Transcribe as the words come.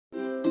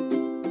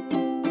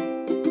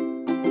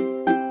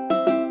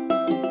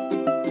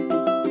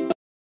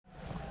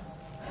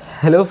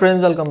Hello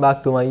friends, welcome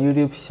back to my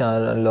YouTube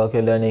channel Unlock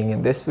Your Learning.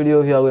 In this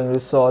video we are going to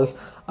solve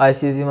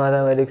ICSE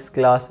Mathematics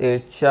Class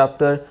 8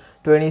 Chapter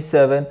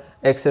 27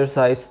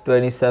 Exercise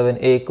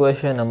 27A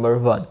question number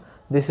 1.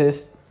 This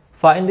is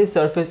find the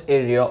surface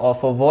area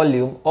of a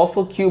volume of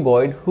a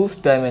cuboid whose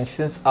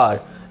dimensions are.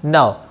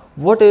 Now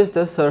what is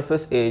the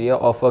surface area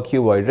of a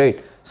cuboid,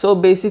 right? So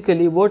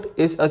basically what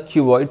is a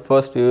cuboid?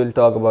 First we will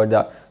talk about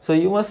that. So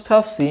you must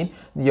have seen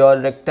your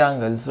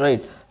rectangles,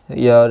 right?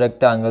 Your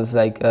rectangles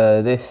like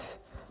this.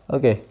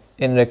 Okay,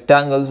 in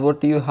rectangles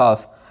what do you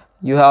have?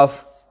 You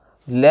have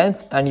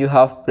length and you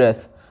have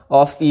breadth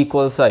of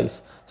equal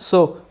size.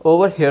 So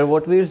over here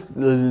what we'll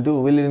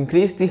do, we'll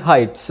increase the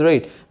heights,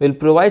 right? We'll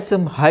provide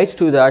some height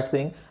to that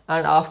thing,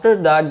 and after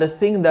that the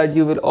thing that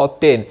you will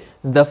obtain,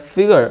 the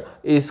figure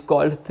is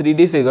called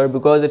 3D figure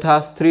because it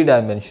has 3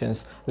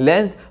 dimensions: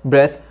 length,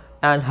 breadth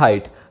and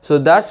height. So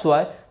that's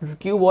why the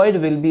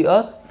cuboid will be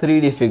a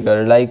 3D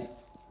figure. Like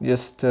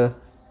just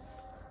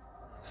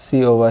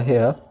see over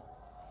here,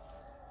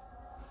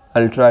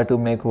 I'll try to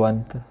make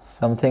one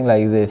something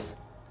like this,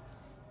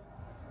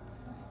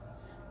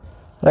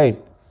 right?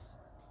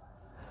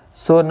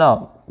 So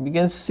now we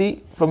can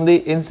see from the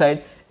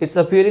inside it's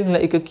appearing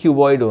like a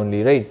cuboid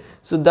only, right?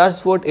 So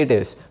that's what it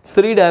is.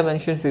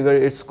 3-dimension figure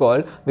it's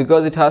called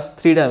because it has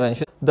 3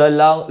 dimensions. The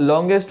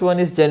longest one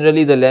is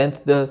generally the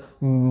length, the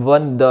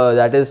one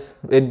that is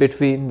in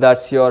between,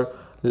 that's your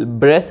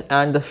breadth,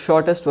 and the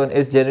shortest one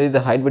is generally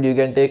the height, but you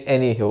can take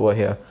any over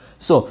here.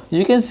 So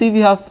you can see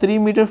we have 3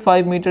 meter,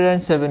 5 meter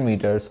and 7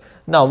 meters.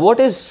 Now what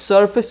is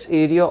surface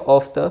area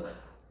of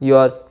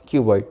your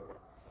cuboid?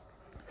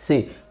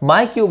 See,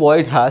 my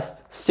cuboid has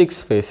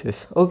 6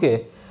 faces.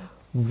 Okay,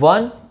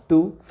 1,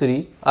 2,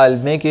 3. I'll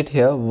make it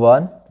here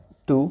 1,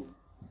 2,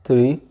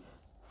 3,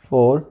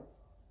 4,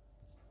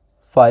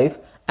 5,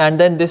 and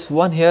then this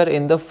one here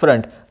in the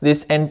front.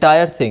 This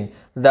entire thing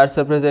that's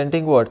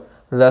representing what?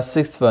 The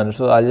 6th one.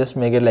 So I'll just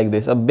make it like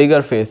this, a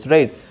bigger face,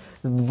 right?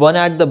 One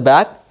at the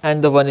back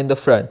and the one in the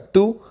front.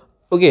 2.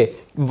 Okay,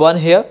 one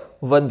here,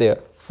 one there.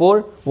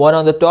 4. One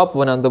on the top,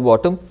 one on the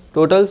bottom.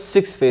 Total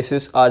 6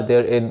 faces are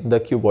there in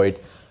the cuboid.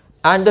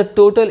 And the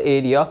total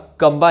area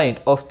combined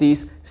of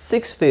these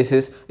 6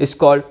 faces is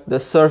called the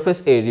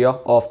surface area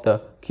of the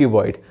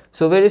cuboid.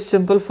 So very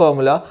simple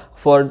formula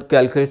for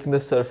calculating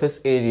the surface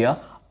area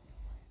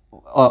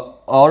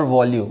or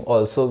volume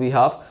also we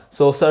have.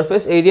 So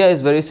surface area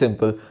is very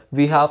simple.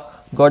 We have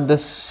got the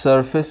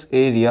surface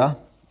area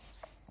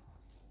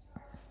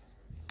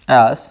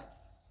as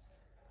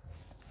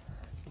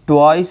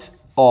twice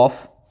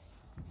of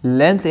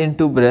length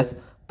into breadth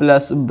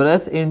plus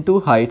breadth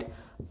into height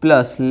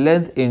plus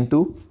length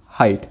into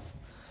height.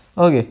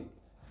 Okay,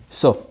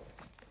 so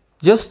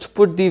just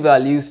put the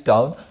values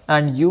down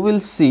and you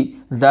will see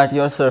that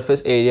your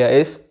surface area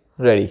is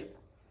ready.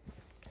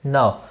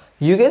 Now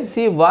you can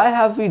see why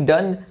have we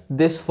done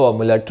this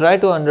formula. Try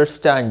to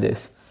understand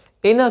this.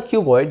 In a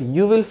cuboid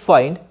you will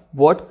find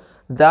what?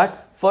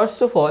 That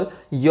first of all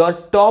your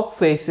top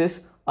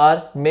faces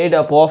are made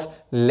up of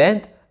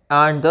length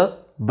and the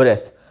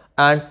breadth,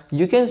 and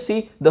you can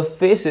see the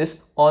faces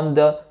on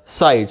the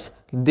sides,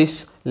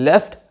 this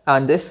left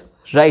and this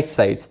right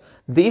sides.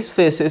 These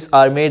faces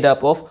are made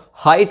up of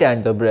height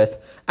and the breadth,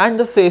 and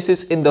the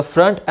faces in the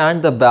front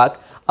and the back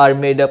are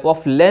made up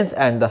of length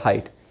and the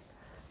height.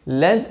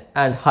 Length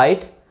and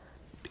height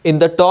in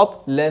the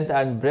top, length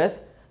and breadth,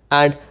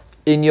 and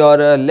in your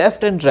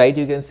left and right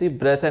you can see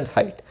breadth and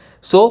height.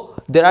 So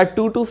there are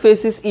two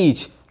faces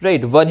each,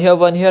 right? One here,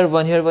 one here,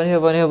 one here, one here,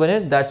 one here, one here.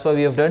 That's why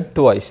we have done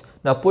twice.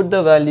 Now put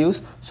the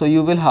values. So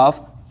you will have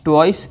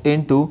twice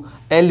into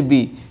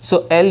LB.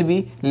 So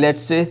LB,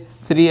 let's say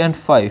 3 and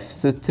 5.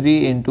 So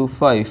 3 into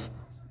 5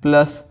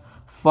 plus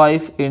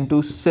 5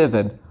 into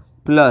 7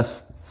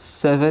 plus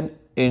 7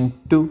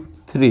 into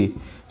 3.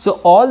 So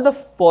all the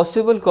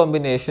possible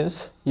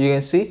combinations, you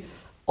can see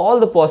all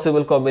the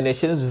possible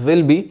combinations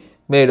will be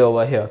made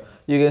over here.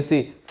 You can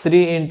see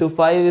 3 into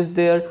 5 is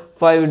there,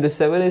 5 into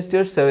 7 is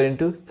there, 7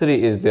 into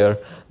 3 is there.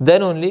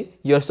 Then only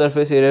your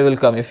surface area will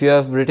come. If you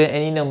have written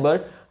any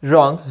number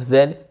wrong,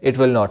 then it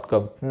will not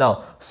come.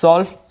 Now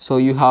solve. So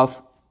you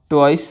have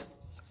twice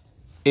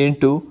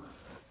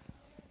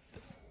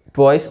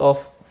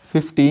of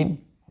 15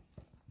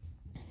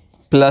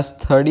 plus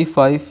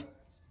 35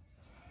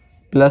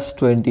 plus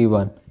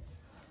 21.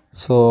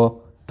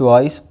 So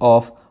twice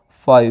of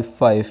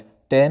 5,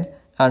 10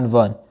 and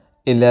 1,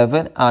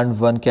 11 and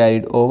 1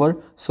 carried over.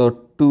 So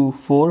 2,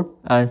 4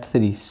 and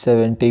 3,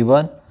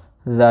 71.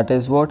 That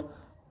is what?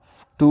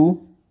 2,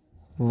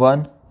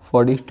 1,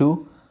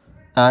 42.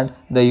 And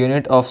the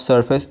unit of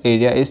surface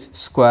area is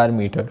square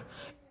meter.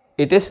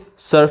 It is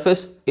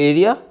surface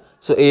area,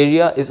 so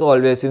area is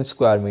always in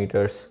square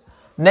meters.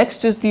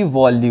 Next is the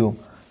volume.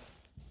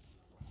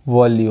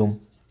 Volume.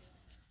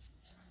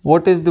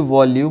 What is the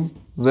volume?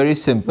 Very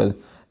simple.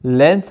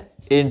 Length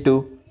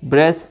into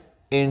breadth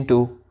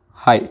into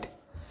height.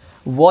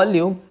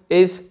 Volume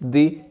is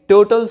the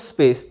total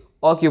space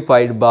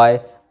occupied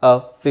by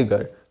a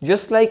figure.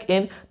 Just like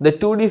in the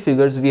 2D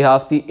figures, we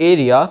have the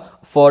area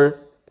for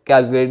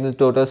calculating the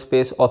total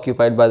space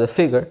occupied by the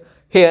figure.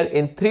 Here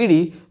in 3D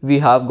we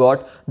have got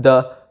the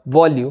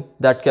volume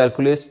that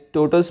calculates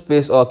total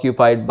space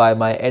occupied by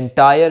my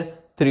entire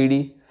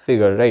 3D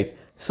figure, right?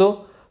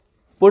 So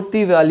put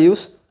the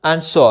values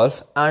and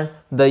solve, and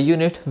the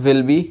unit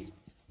will be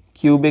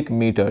cubic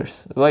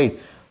meters, right?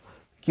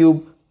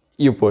 Cube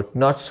you put,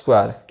 not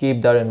square,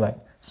 keep that in mind.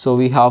 So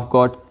we have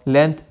got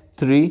length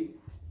 3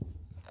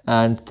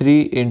 and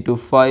 3 into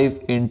 5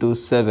 into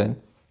 7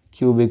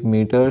 cubic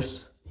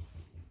meters.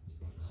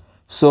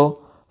 So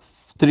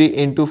 3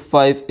 into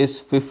 5 is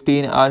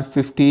 15 and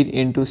 15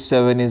 into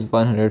 7 is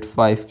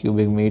 105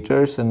 cubic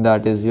meters, and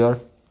that is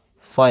your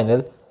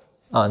final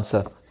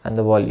answer and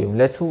the volume.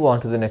 Let's move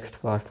on to the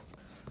next part.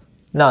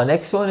 Now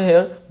next one,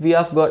 here we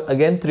have got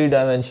again 3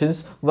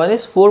 dimensions. One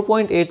is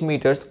 4.8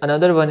 meters,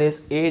 another one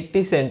is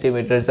 80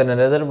 centimeters, and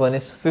another one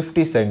is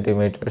 50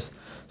 centimeters.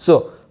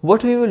 So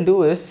what we will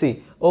do is,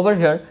 see over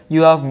here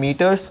you have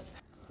meters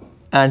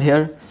and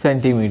here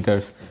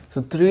centimeters.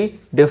 So 3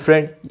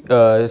 different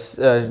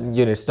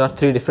units, not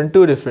 3 different,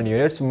 2 different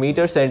units,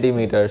 meter,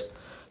 centimeters.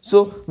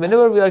 So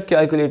whenever we are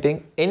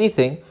calculating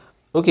anything,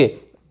 okay,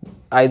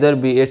 either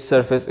be it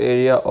surface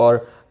area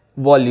or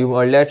volume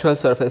or lateral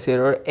surface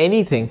area or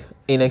anything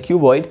in a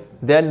cuboid,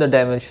 then the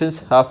dimensions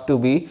have to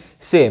be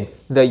same.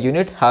 The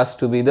unit has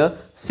to be the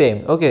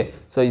same. Okay,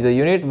 so the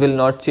unit will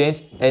not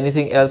change,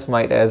 anything else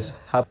might as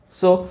happen.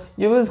 So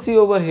you will see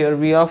over here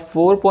we have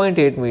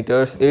 4.8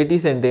 meters, 80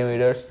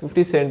 centimeters,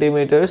 50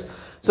 centimeters.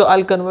 So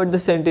I'll convert the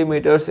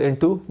centimeters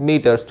into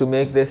meters to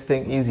make this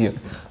thing easier.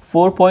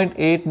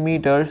 4.8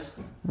 meters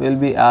will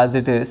be as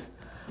it is.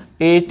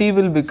 80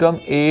 will become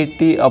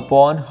 80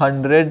 upon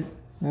 100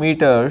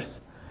 meters,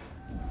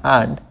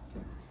 and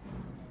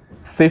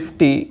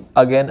 50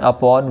 again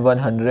upon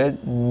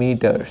 100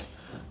 meters.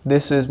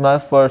 This is my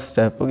first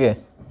step. Okay,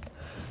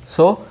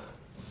 so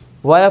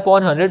why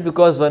upon 100?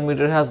 Because 1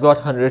 meter has got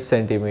 100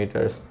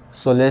 centimeters.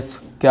 So let's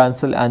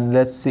cancel and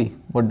let's see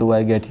what do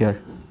I get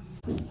here.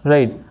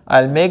 Right,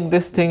 I'll make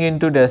this thing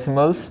into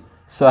decimals.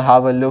 So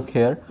have a look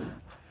here.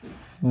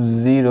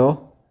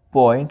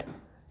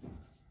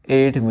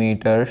 0.8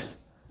 meters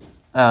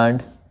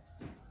and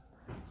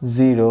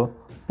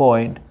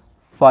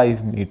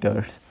 0.5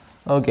 meters.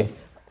 Okay,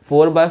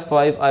 4 by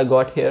 5 I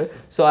got here.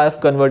 So I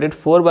have converted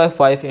 4 by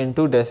 5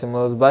 into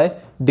decimals by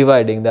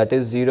dividing, that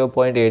is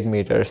 0.8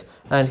 meters.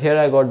 And here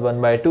I got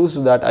 1 by 2,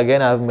 so that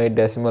again I have made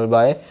decimal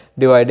by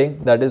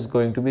dividing, that is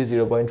going to be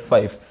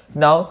 0.5.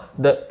 Now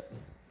the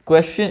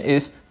question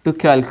is to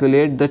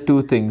calculate the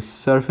two things.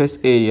 Surface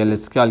area,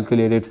 let's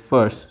calculate it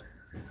first.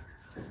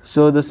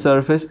 So the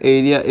surface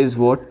area is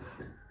what?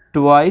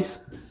 Twice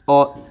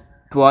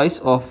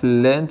of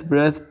length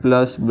breadth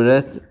plus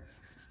breadth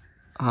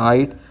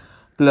height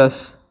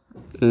plus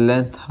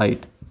length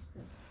height.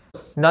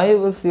 Now you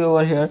will see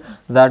over here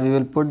that we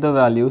will put the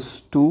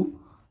values 2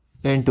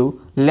 into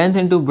length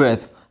into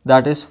breadth,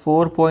 that is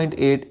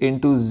 4.8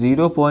 into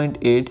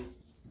 0.8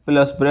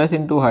 plus breadth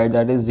into height,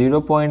 that is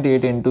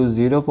 0.8 into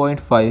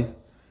 0.5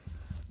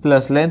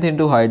 plus length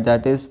into height,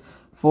 that is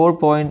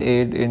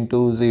 4.8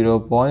 into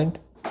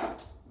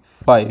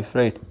 0.5,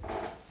 right?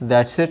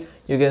 That's it,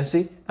 you can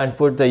see, and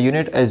put the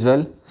unit as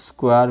well,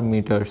 square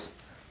meters.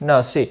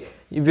 Now see,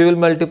 we will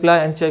multiply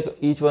and check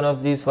each one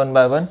of these one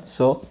by one.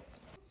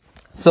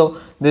 So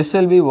this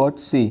will be what?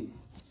 See,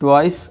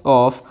 twice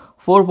of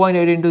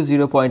 4.8 into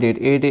 0.8,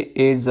 8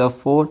 8s are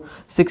 4,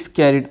 6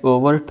 carried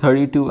over,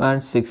 32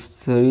 and 6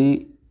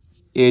 3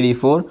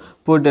 84.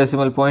 Put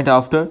decimal point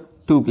after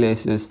 2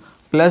 places,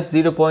 plus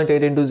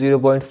 0.8 into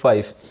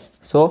 0.5.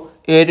 So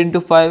 8 into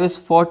 5 is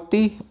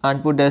 40,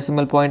 and put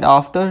decimal point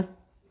after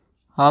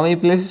how many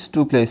places?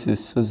 2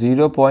 places, so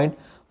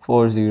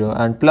 0.40,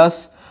 and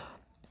plus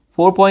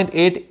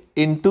 4.8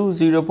 into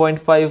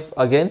 0.5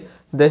 again.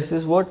 This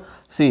is what?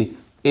 See,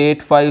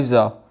 8 5s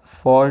are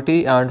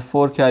 40 and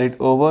 4 carried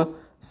over,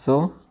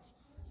 so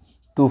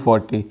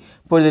 240.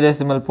 Put the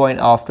decimal point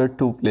after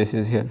 2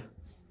 places here,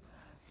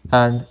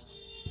 and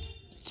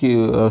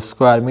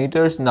square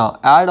meters. Now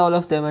add all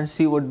of them and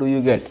see what do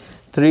you get.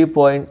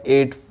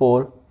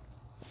 3.84,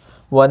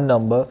 one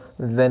number,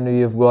 then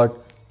we've got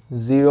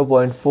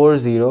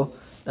 0.40,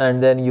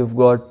 and then you've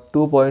got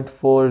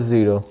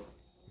 2.40.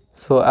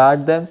 so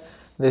add them.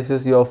 This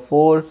is your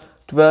 4,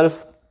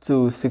 12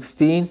 to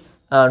 16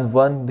 and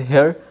 1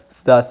 here,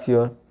 so that's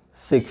your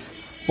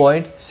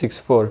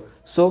 6.64.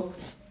 so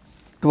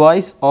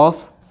twice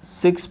of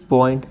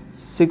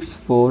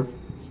 6.64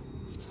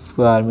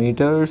 square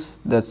meters,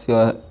 that's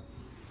your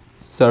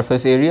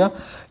surface area.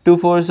 2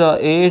 4s are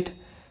 8,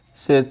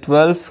 say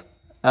 12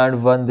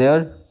 and 1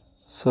 there,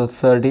 so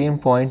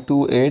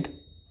 13.28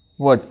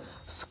 what?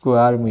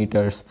 Square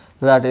meters.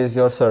 That is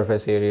your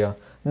surface area.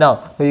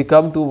 Now we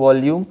come to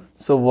volume.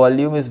 So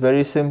volume is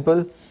very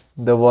simple.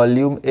 The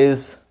volume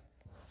is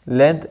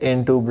length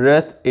into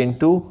breadth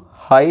into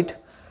height,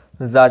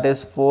 that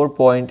is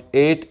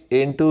 4.8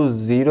 into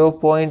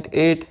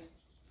 0.8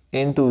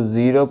 into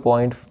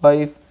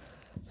 0.5.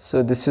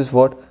 so this is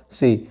what?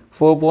 See,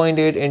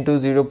 4.8 into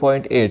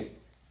 0.8,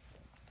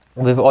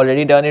 We've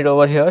already done it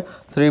over here.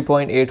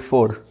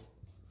 3.84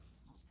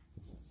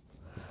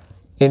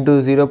 into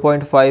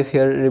 0.5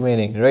 here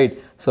remaining, right?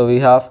 So we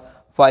have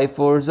 5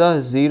 fours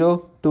are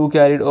 0, 2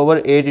 carried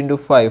over, 8 into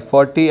 5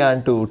 40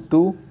 and 2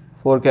 2,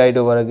 4 carried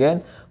over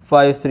again,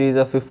 5 threes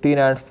are 15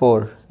 and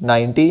 4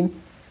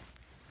 19,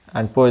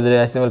 and put the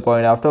decimal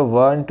point after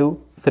 1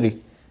 2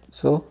 3,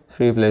 so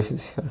 3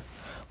 places here.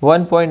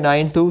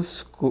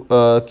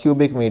 1.92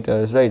 cubic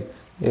meters, right?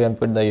 You can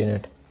put the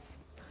unit.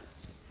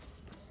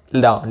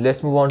 Now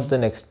let's move on to the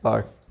next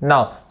part.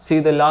 Now see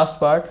the last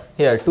part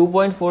here,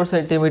 2.4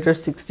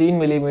 centimeters, 16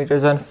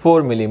 millimeters and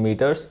 4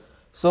 millimeters.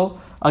 So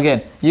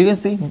again you can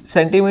see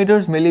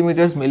centimeters,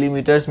 millimeters,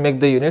 millimeters make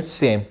the unit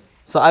same.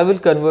 So I will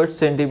convert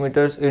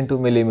centimeters into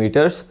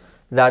millimeters.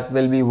 That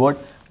will be what?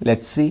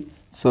 Let's see.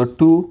 So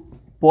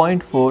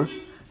 2.4,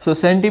 so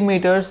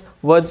centimeters,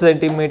 1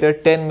 centimeter,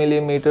 10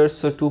 millimeters,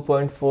 so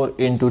 2.4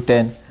 into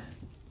 10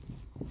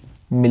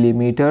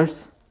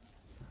 millimeters,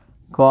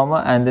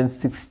 comma, and then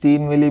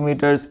 16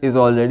 millimeters is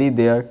already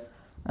there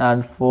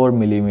and 4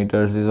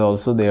 millimeters is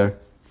also there.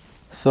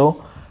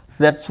 So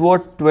that's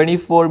what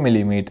 24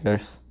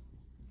 millimeters,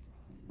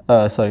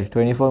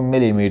 24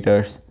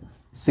 millimeters,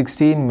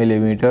 16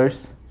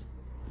 millimeters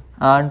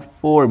and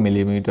 4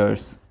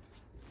 millimeters.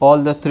 All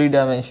the 3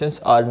 dimensions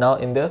are now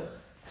in the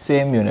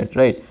same unit,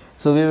 right?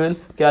 So we will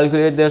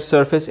calculate their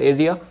surface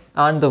area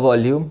and the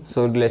volume.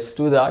 So let's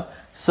do that.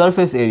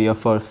 Surface area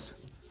first,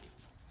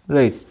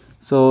 right?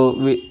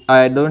 So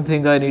I don't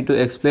think I need to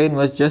explain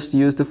much, just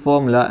use the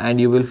formula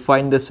and you will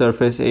find the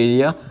surface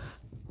area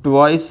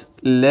twice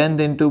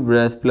length into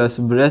breadth plus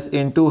breadth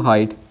into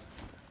height.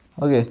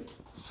 Okay,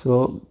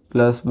 so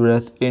plus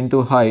breadth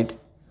into height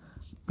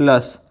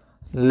plus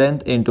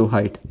length into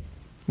height.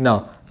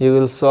 Now you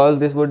will solve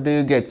this. What do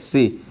you get?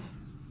 See,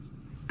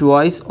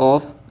 twice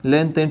of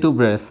length into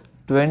breadth,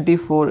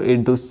 24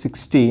 into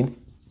 16,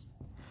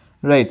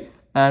 right?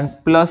 And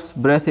plus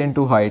breadth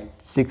into height,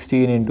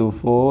 16 into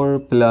 4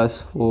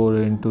 plus 4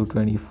 into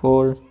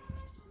 24.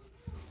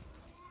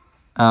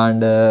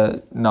 And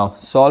now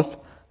solve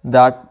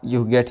that,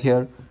 you get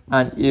here,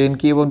 and you can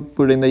keep on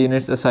putting the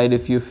units aside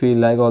if you feel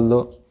like,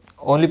 although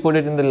only put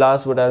it in the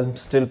last, but I'm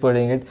still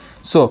putting it.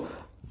 So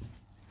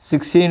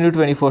 16 into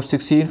 24,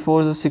 16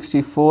 4 is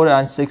 64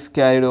 and 6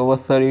 carried over,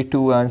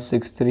 32 and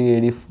 6 3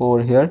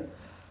 84 here,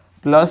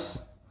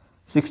 plus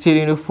 16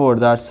 into 4,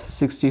 that's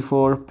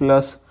 64,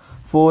 plus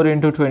 4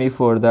 into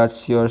 24,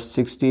 that's your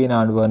 16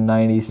 and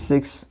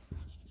 196.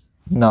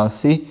 Now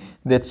see,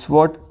 that's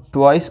what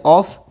twice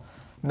of.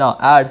 Now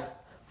add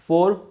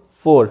 4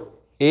 4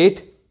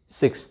 8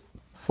 6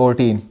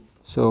 14,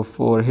 so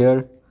 4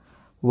 here,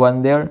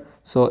 1 there,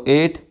 so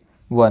 8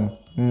 1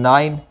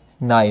 9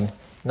 9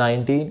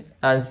 19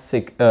 and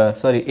 6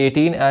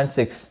 18 and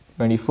 6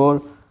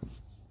 24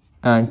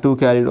 and 2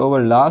 carried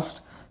over,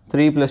 last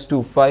 3 plus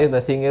 2 5,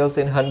 nothing else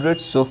in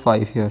hundreds, so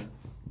 5 here.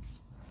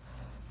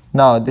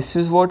 Now this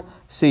is what,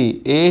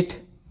 see, 8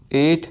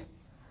 8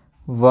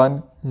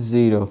 1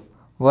 0,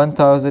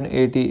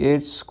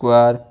 1088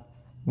 square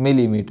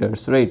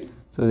millimeters, right?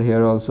 So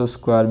here also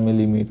square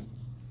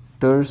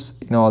millimeters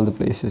in all the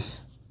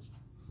places.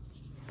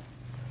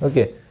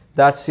 Okay,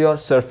 that's your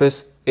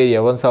surface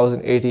area,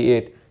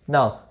 1088.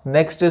 Now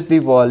next is the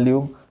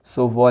volume.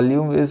 So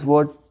volume is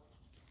what?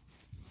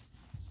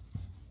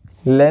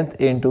 Length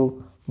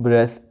into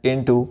breadth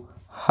into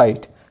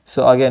height.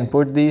 So again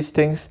put these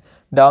things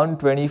down,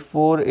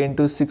 24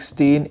 into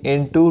 16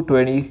 into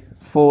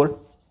 24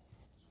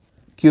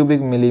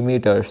 cubic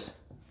millimeters.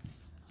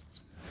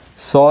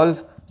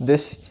 Solve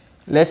this.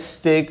 Let's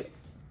take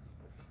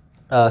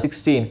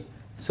 16,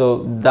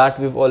 so that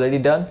we've already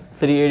done,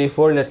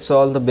 384. Let's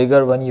solve the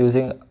bigger one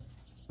using,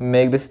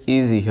 make this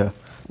easy here,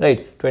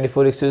 right?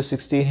 24 equals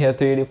 16 here,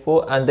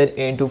 384, and then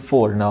into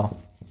 4 now.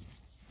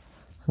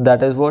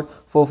 That is what?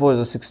 4 4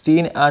 is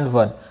 16 and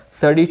 1,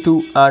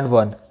 32 and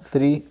 1,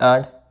 3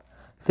 and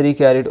 3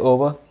 carried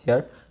over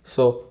here.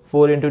 So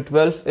 4 into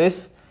 12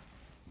 is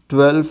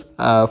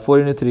 12, 4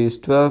 into 3 is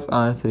 12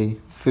 and 3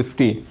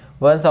 15,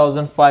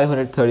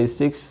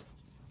 1536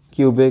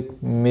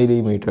 cubic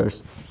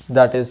millimeters.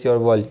 That is your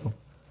volume.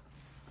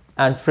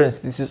 And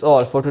friends, this is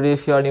all for today.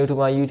 If you are new to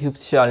my YouTube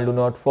channel, do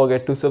not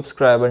forget to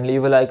subscribe and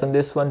leave a like on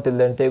this one. Till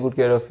then, take good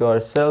care of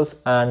yourselves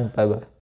and bye bye.